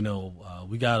 And,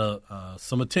 we got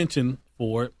some attention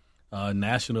for it,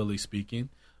 nationally speaking.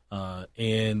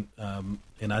 And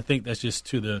I think that's just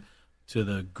to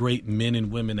the great men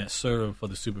and women that serve for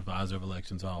the Supervisor of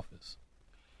Elections office.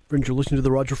 Friends, you're listening to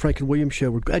the Roger Franklin Williams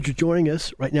Show. We're glad you're joining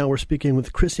us. Right now we're speaking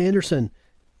with Chris Anderson.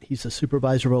 He's the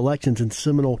Supervisor of Elections in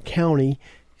Seminole County.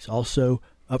 He's also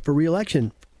up for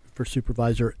re-election for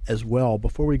supervisor as well.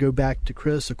 Before we go back to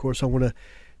Chris, of course, I want to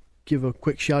give a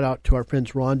quick shout out to our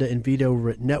friends Rhonda and Vito over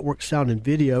at Network Sound and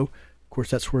Video. Of course,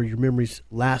 that's where your memories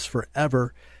last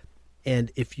forever.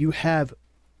 And if you have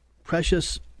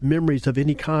precious memories of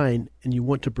any kind and you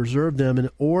want to preserve them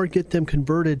or get them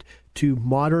converted to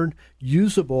modern,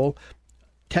 usable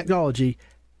technology,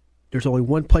 there's only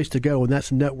one place to go, and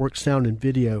that's Network Sound and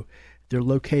Video. They're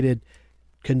located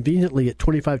conveniently at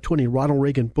 2520 Ronald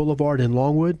Reagan Boulevard in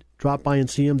Longwood. Drop by and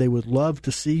see them. They would love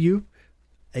to see you.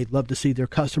 They'd love to see their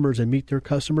customers and meet their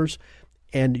customers.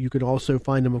 And you can also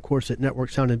find them, of course, at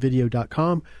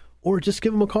networksoundandvideo.com, or just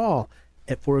give them a call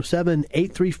at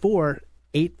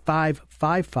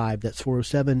 407-834-8555. That's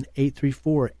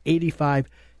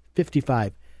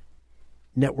 407-834-8555.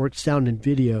 Network Sound and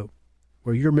Video,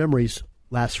 where your memories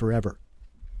last forever.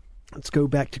 Let's go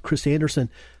back to Chris Anderson,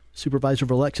 Supervisor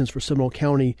of Elections for Seminole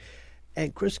County.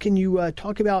 And Chris, can you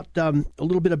talk about a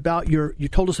little bit about you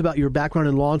told us about your background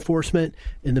in law enforcement,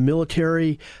 in the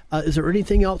military. Is there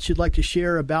anything else you'd like to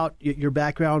share about your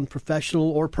background, professional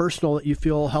or personal, that you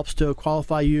feel helps to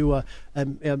qualify you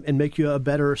and make you a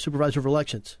better Supervisor of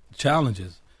Elections?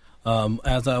 Challenges.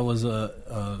 As I was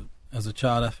as a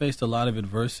child, I faced a lot of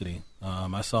adversity.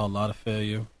 I saw a lot of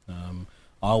failure. I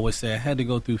always say I had to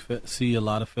go through see a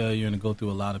lot of failure and go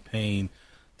through a lot of pain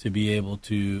to be able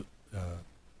to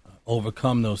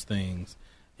overcome those things.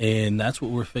 And that's what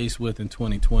we're faced with in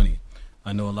 2020.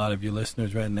 I know a lot of your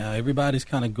listeners right now, everybody's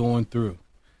kind of going through.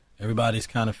 Everybody's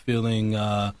kind of feeling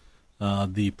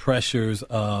the pressures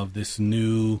of this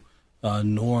new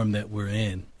norm that we're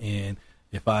in. And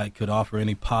if I could offer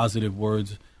any positive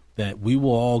words that we will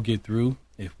all get through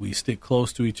if we stick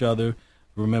close to each other,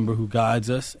 remember who guides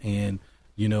us. And,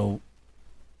 you know,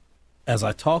 as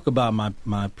I talk about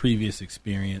my previous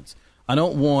experience, I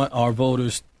don't want our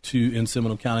voters in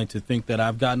Seminole County to think that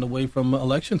I've gotten away from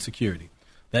election security.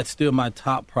 That's still my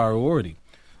top priority.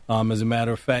 As a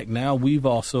matter of fact, now we've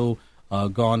also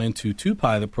gone into 2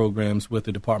 pilot programs with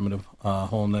the Department of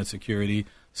Homeland Security,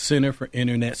 Center for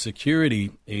Internet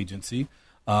Security Agency,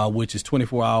 which is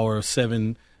 24-hour,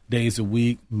 7 days a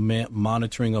week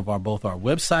monitoring of both our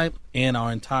website and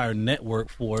our entire network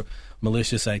for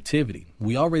malicious activity.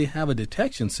 We already have a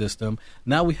detection system.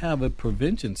 Now we have a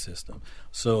prevention system.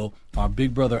 So our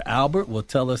big brother Albert will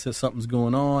tell us that something's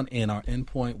going on, and our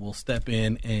endpoint will step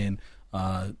in and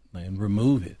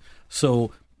remove it.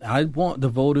 So I want the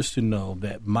voters to know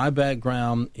that my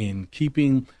background in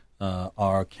keeping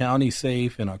our county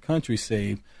safe and our country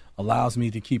safe allows me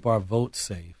to keep our votes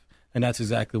safe. And that's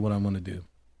exactly what I'm going to do.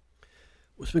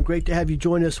 It's been great to have you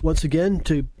join us once again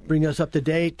to bring us up to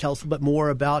date. Tell us a bit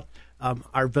more about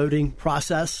our voting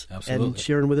process. Absolutely. And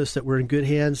sharing with us that we're in good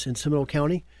hands in Seminole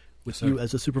County with you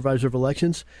as a Supervisor of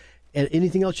Elections. And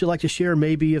anything else you'd like to share?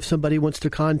 Maybe if somebody wants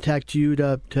to contact you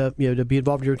to be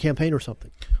involved in your campaign or something.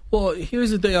 Well,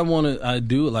 here's the thing I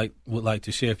would like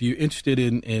to share. If you're interested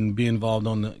in being involved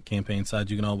on the campaign side,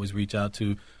 you can always reach out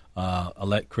to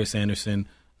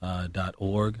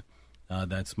electchrisanderson.org.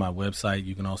 That's my website.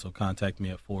 You can also contact me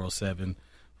at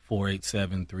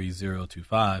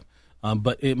 407-487-3025.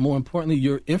 But more importantly,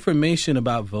 your information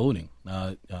about voting.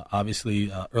 Obviously,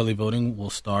 early voting will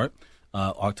start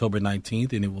October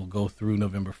 19th, and it will go through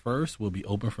November 1st. We'll be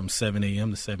open from 7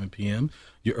 a.m. to 7 p.m.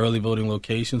 Your early voting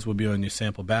locations will be on your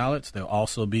sample ballots. They'll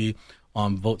also be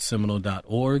on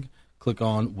voteseminole.org. Click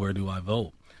on Where Do I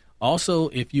Vote? Also,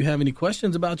 if you have any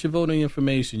questions about your voting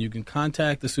information, you can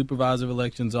contact the Supervisor of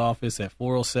Elections office at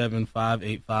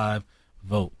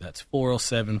 407-585-VOTE. That's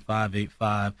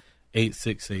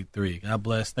 407-585-8683. God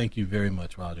bless. Thank you very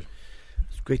much, Roger.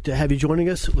 It's great to have you joining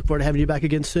us. Look forward to having you back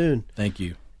again soon. Thank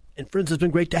you. And friends, it's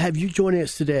been great to have you joining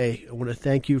us today. I want to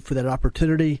thank you for that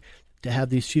opportunity to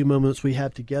have these few moments we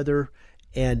have together.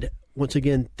 And once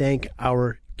again, thank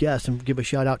our guests and give a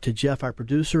shout out to Jeff, our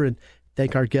producer, and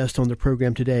thank our guest on the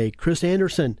program today, Chris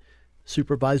Anderson,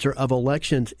 Supervisor of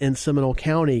Elections in Seminole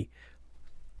County.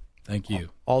 Thank you.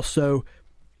 Also,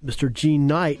 Mr. Gene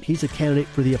Knight, he's a candidate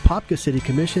for the Apopka City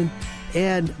Commission,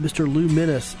 and Mr. Lou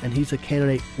Minnis, and he's a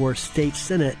candidate for State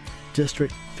Senate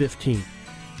District 15.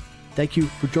 Thank you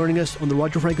for joining us on the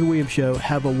Roger Franklin Williams Show.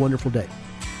 Have a wonderful day.